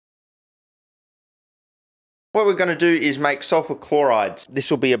What we're going to do is make sulfur chlorides.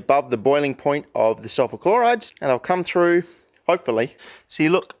 This will be above the boiling point of the sulfur chlorides, and they'll come through, hopefully. See,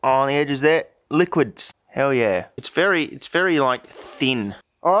 look on the edges there, liquids. Hell yeah. It's very like thin.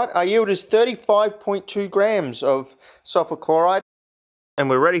 All right, our yield is 35.2 grams of sulfur chloride, and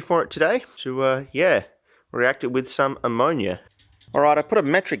we're ready for it today to, react it with some ammonia. All right, I put a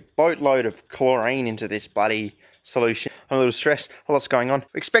metric boatload of chlorine into this bloody solution. I'm a little stressed, a lot's going on.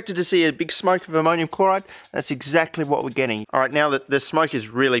 We expected to see a big smoke of ammonium chloride. That's exactly what we're getting. All right, now that the smoke is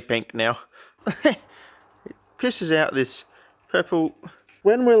really pink now. It pisses out this purple.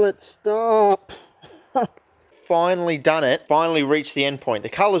 When will it stop? Finally done it. Finally reached the end point. The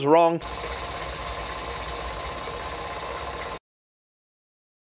color's wrong.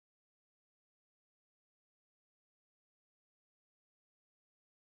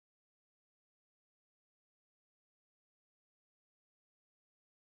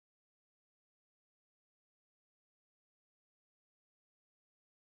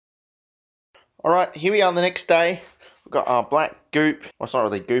 Alright, here we are the next day. We've got our black goop. Well, it's not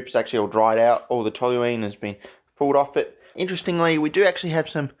really goop, it's actually all dried out. All the toluene has been pulled off it. Interestingly, we do actually have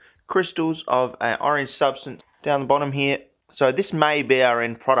some crystals of an orange substance down the bottom here. So this may be our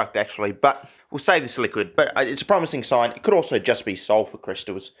end product actually, but we'll save this liquid. But it's a promising sign. It could also just be sulfur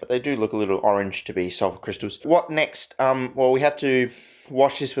crystals, but they do look a little orange to be sulfur crystals. What next? Well, we have to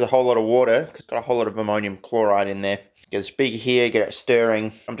wash this with a whole lot of water because it's got a whole lot of ammonium chloride in there. Get a speaker here, get it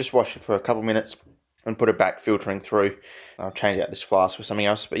stirring. I'm just washing it for a couple minutes and put it back filtering through. I'll change out this flask for something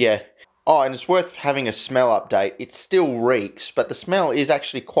else, but yeah. Oh, and it's worth having a smell update. It still reeks, but the smell is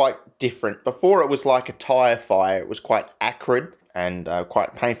actually quite different. Before it was like a tire fire. It was quite acrid and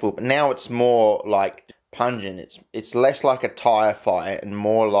quite painful, but now it's more like pungent. It's less like a tire fire and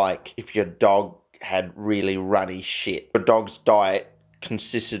more like if your dog had really runny shit. Your dog's diet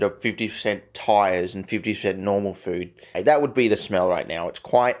consisted of 50% tires and 50% normal food. That would be the smell right now. It's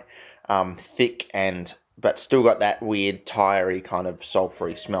quite thick but still got that weird tirey kind of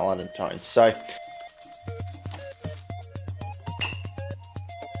sulfury smell undertone. So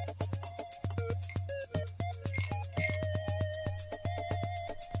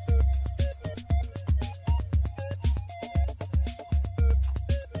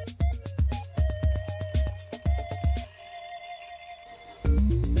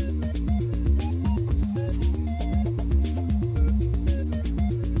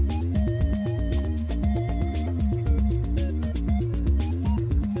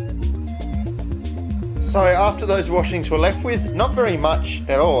after those washings we're left with, not very much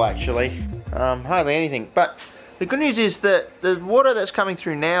at all actually, hardly anything. But the good news is that the water that's coming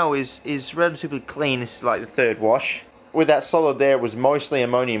through now is relatively clean. This is like the third wash. With that solid there, it was mostly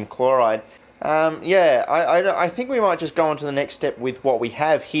ammonium chloride. I think we might just go on to the next step with what we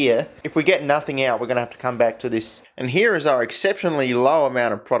have here. If we get nothing out, we're going to have to come back to this. And here is our exceptionally low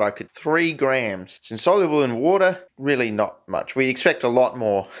amount of product at 3 grams. It's insoluble in water, really not much. We expect a lot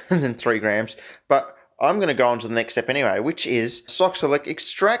more than 3 grams, but I'm going to go on to the next step anyway, which is soxylic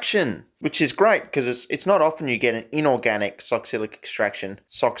extraction, which is great because it's not often you get an inorganic soxylic extraction.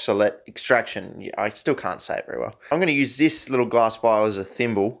 Soxylate extraction. I still can't say it very well. I'm going to use this little glass vial as a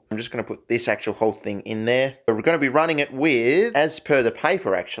thimble. I'm just going to put this actual whole thing in there. But we're going to be running it with, as per the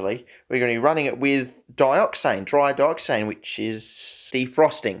paper actually, we're going to be running it with dioxane, dry dioxane, which is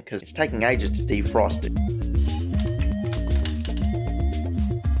defrosting because it's taking ages to defrost it.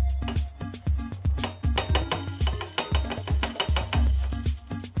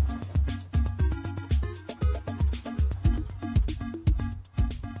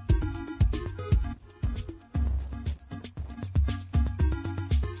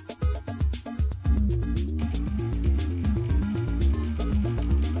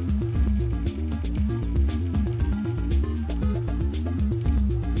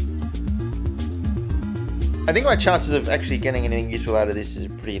 I think my chances of actually getting anything useful out of this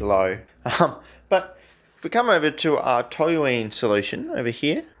is pretty low. But if we come over to our toluene solution over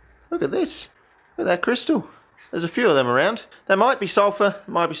here, look at this. Look at that crystal. There's a few of them around. They might be sulfur,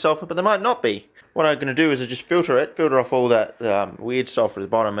 but they might not be. What I'm going to do is just filter off all that weird sulfur at the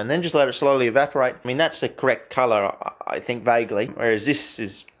bottom, and then just let it slowly evaporate. I mean, that's the correct color, I think, vaguely. Whereas this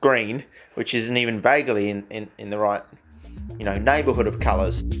is green, which isn't even vaguely in the right, neighborhood of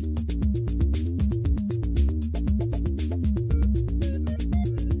colors.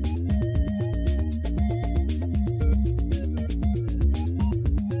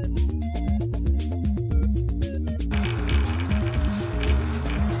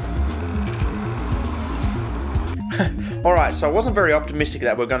 Alright, so I wasn't very optimistic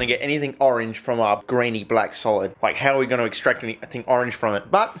that we're going to get anything orange from our greeny black solid. Like, how are we going to extract anything orange from it?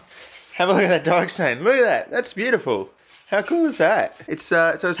 But Have a look at that dioxane. Look at that. That's beautiful. How cool is that? It's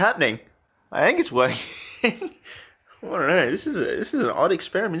so it's happening. I think it's working. I don't know. This is an odd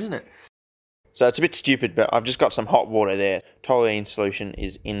experiment, isn't it? So it's a bit stupid, but I've just got some hot water there. Toluene solution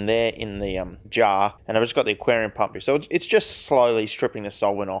is in there in the jar, and I've just got the aquarium pump here. So it's just slowly stripping the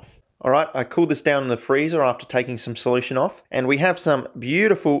solvent off. All right, I cooled this down in the freezer after taking some solution off, and we have some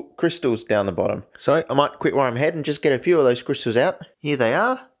beautiful crystals down the bottom. So I might quit where I'm heading and just get a few of those crystals out. Here they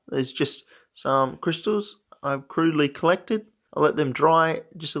are. There's just some crystals I've crudely collected. I'll let them dry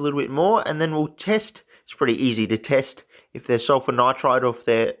just a little bit more, and then we'll test. It's pretty easy to test if they're sulfur nitride or if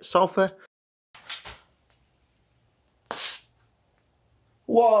they're sulfur.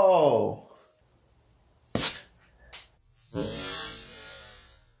 Whoa!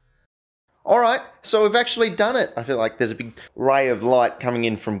 Alright, so we've actually done it. I feel like there's a big ray of light coming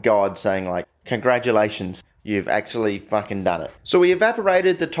in from God saying like, congratulations, you've actually fucking done it. So we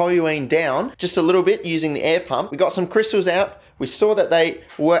evaporated the toluene down just a little bit using the air pump. We got some crystals out. We saw that they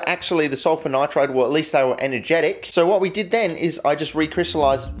were actually the sulfur nitride, or at least they were energetic. So what we did then is I just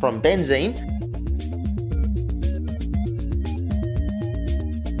recrystallized from benzene.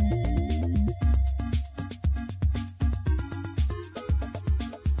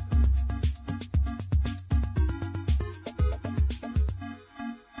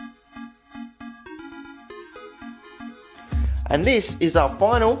 And this is our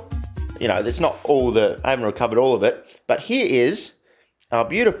final, you know, it's not all I haven't recovered all of it, but here is our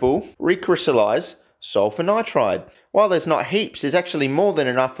beautiful recrystallized sulfur nitride. While there's not heaps, there's actually more than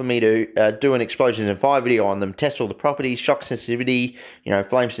enough for me to do an Explosions&Fire video on them, test all the properties, shock sensitivity, you know,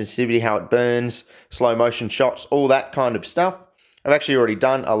 flame sensitivity, how it burns, slow motion shots, all that kind of stuff. I've actually already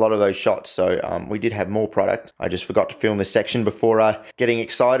done a lot of those shots, so we did have more product. I just forgot to film this section before getting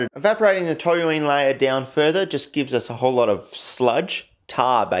excited. Evaporating the toluene layer down further just gives us a whole lot of sludge,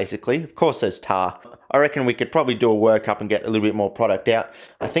 tar basically. Of course there's tar. I reckon we could probably do a workup and get a little bit more product out.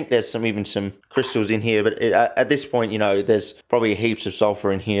 I think there's even some crystals in here, but at this point, you know, there's probably heaps of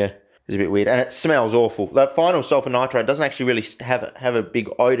sulfur in here. It's a bit weird, and it smells awful. The final sulfur nitride doesn't actually really have a big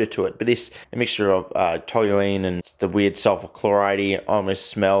odor to it, but this a mixture of toluene and the weird sulfur chloride almost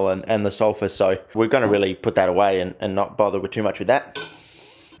smell and the sulfur, so we're going to really put that away and not bother with too much with that.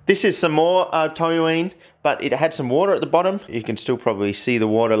 This is some more toluene, but it had some water at the bottom. You can still probably see the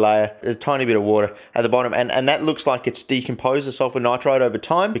water layer. There's a tiny bit of water at the bottom, and that looks like it's decomposed the sulfur nitride over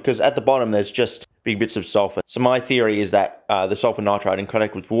time, because at the bottom there's just big bits of sulfur. So my theory is that the sulfur nitride in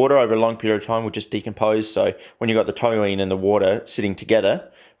contact with water over a long period of time will just decompose. So when you got the toluene and the water sitting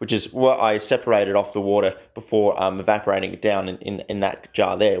together, which is what I separated off the water before evaporating it down in that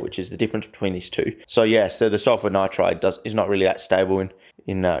jar there, which is the difference between these two. So yeah, so the sulfur nitride is not really that stable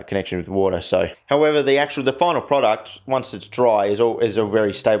in connection with water. So, however, the final product, once it's dry, is all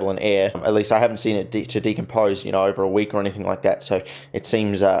very stable in air. At least I haven't seen it to decompose, you know, over a week or anything like that. So it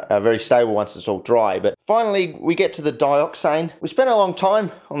seems very stable once it's all dry. But finally, we get to the dioxane. We spent a long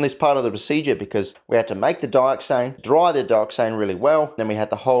time on this part of the procedure because we had to make the dioxane, dry the dioxane really well. Then we had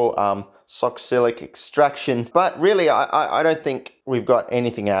the whole soxylic extraction. But really, I don't think we've got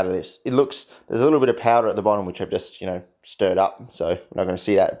anything out of this. There's a little bit of powder at the bottom, which I've just, you know, stirred up, so we're not going to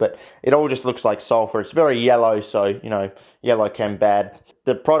see that, but it all just looks like sulfur. It's very yellow, so, you know, yellow can bad.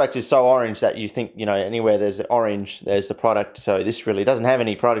 The product is so orange that you think, you know, anywhere there's orange, there's the product. So this really doesn't have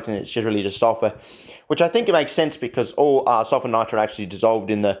any product in it. It's just really just sulfur, which I think it makes sense because all sulfur nitride actually dissolved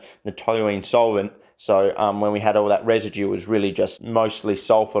in the toluene solvent. So when we had all that residue, it was really just mostly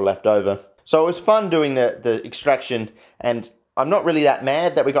sulfur left over. So it was fun doing the extraction, and I'm not really that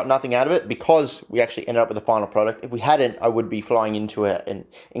mad that we got nothing out of it because we actually ended up with the final product. If we hadn't, I would be flying into an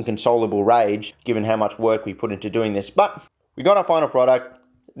inconsolable rage given how much work we put into doing this. But we got our final product.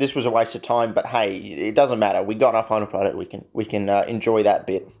 This was a waste of time, but hey, it doesn't matter. We got our final product. We can enjoy that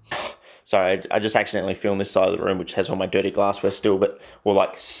bit. Sorry, I just accidentally filmed this side of the room, which has all my dirty glassware still, but or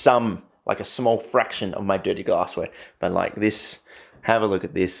like a small fraction of my dirty glassware. But like this, have a look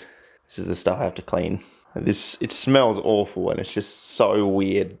at this. This is the stuff I have to clean. It smells awful and it's just so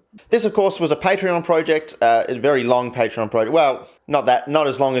weird. This, of course, was a Patreon project, a very long Patreon project. Well, not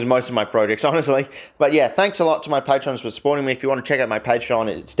as long as most of my projects, honestly. But yeah, thanks a lot to my patrons for supporting me. If you want to check out my Patreon,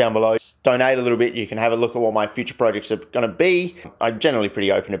 it's down below. Donate a little bit. You can have a look at what my future projects are going to be. I'm generally pretty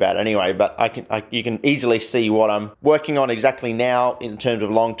open about it anyway, but you can easily see what I'm working on exactly now in terms of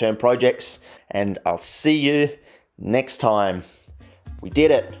long-term projects. And I'll see you next time. We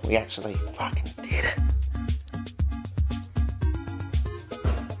did it. We actually fucking did it.